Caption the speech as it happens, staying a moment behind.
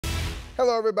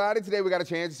Hello, everybody. Today we got a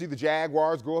chance to see the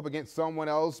Jaguars go up against someone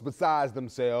else besides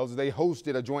themselves. They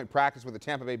hosted a joint practice with the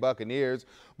Tampa Bay Buccaneers,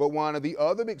 but one of the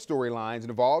other big storylines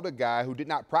involved a guy who did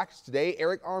not practice today,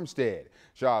 Arik Armstead.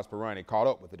 Shah's Perrani caught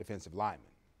up with the defensive lineman.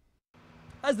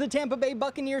 As the Tampa Bay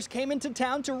Buccaneers came into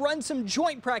town to run some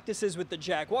joint practices with the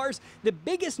Jaguars, the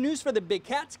biggest news for the Big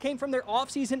Cats came from their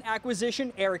offseason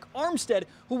acquisition, Arik Armstead,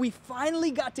 who we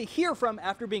finally got to hear from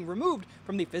after being removed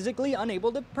from the physically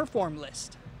unable to perform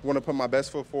list. I want to put my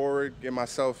best foot forward, get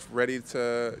myself ready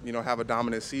to, have a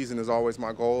dominant season is always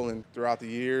my goal. And throughout the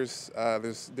years,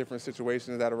 there's different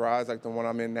situations that arise, like the one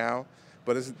I'm in now.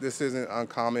 But this isn't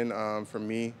uncommon for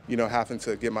me, having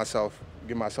to get myself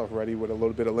ready with a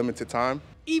little bit of limited time.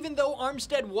 Even though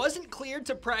Armstead wasn't cleared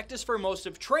to practice for most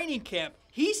of training camp,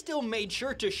 he still made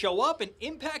sure to show up and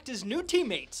impact his new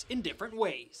teammates in different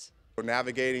ways.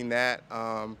 Navigating that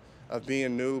of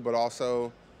being new, but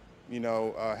also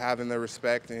having the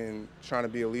respect and trying to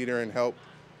be a leader and help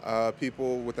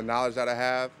people with the knowledge that I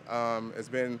have. It's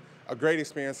been a great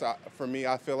experience for me.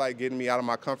 I feel like getting me out of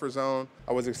my comfort zone.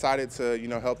 I was excited to,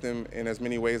 help them in as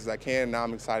many ways as I can. Now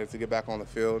I'm excited to get back on the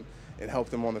field and help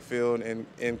them on the field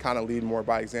and kind of lead more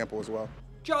by example as well.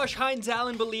 Josh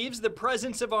Hines-Allen believes the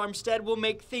presence of Armstead will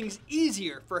make things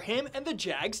easier for him and the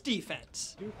Jags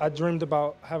defense. I dreamed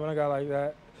about having a guy like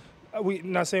that.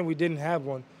 Not saying we didn't have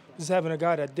one. Just having a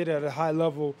guy that did it at a high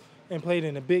level and played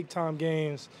in the big-time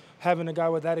games, having a guy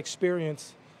with that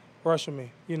experience rushing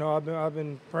me. I've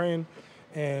been praying,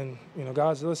 and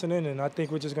God's listening, and I think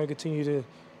we're just going to continue to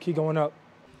keep going up.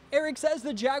 Arik says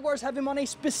the Jaguars have him on a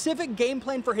specific game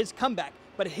plan for his comeback,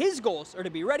 but his goals are to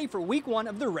be ready for Week 1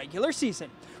 of the regular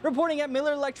season. Reporting at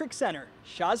Miller Electric Center,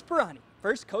 Shah's Perrani,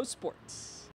 First Coast Sports.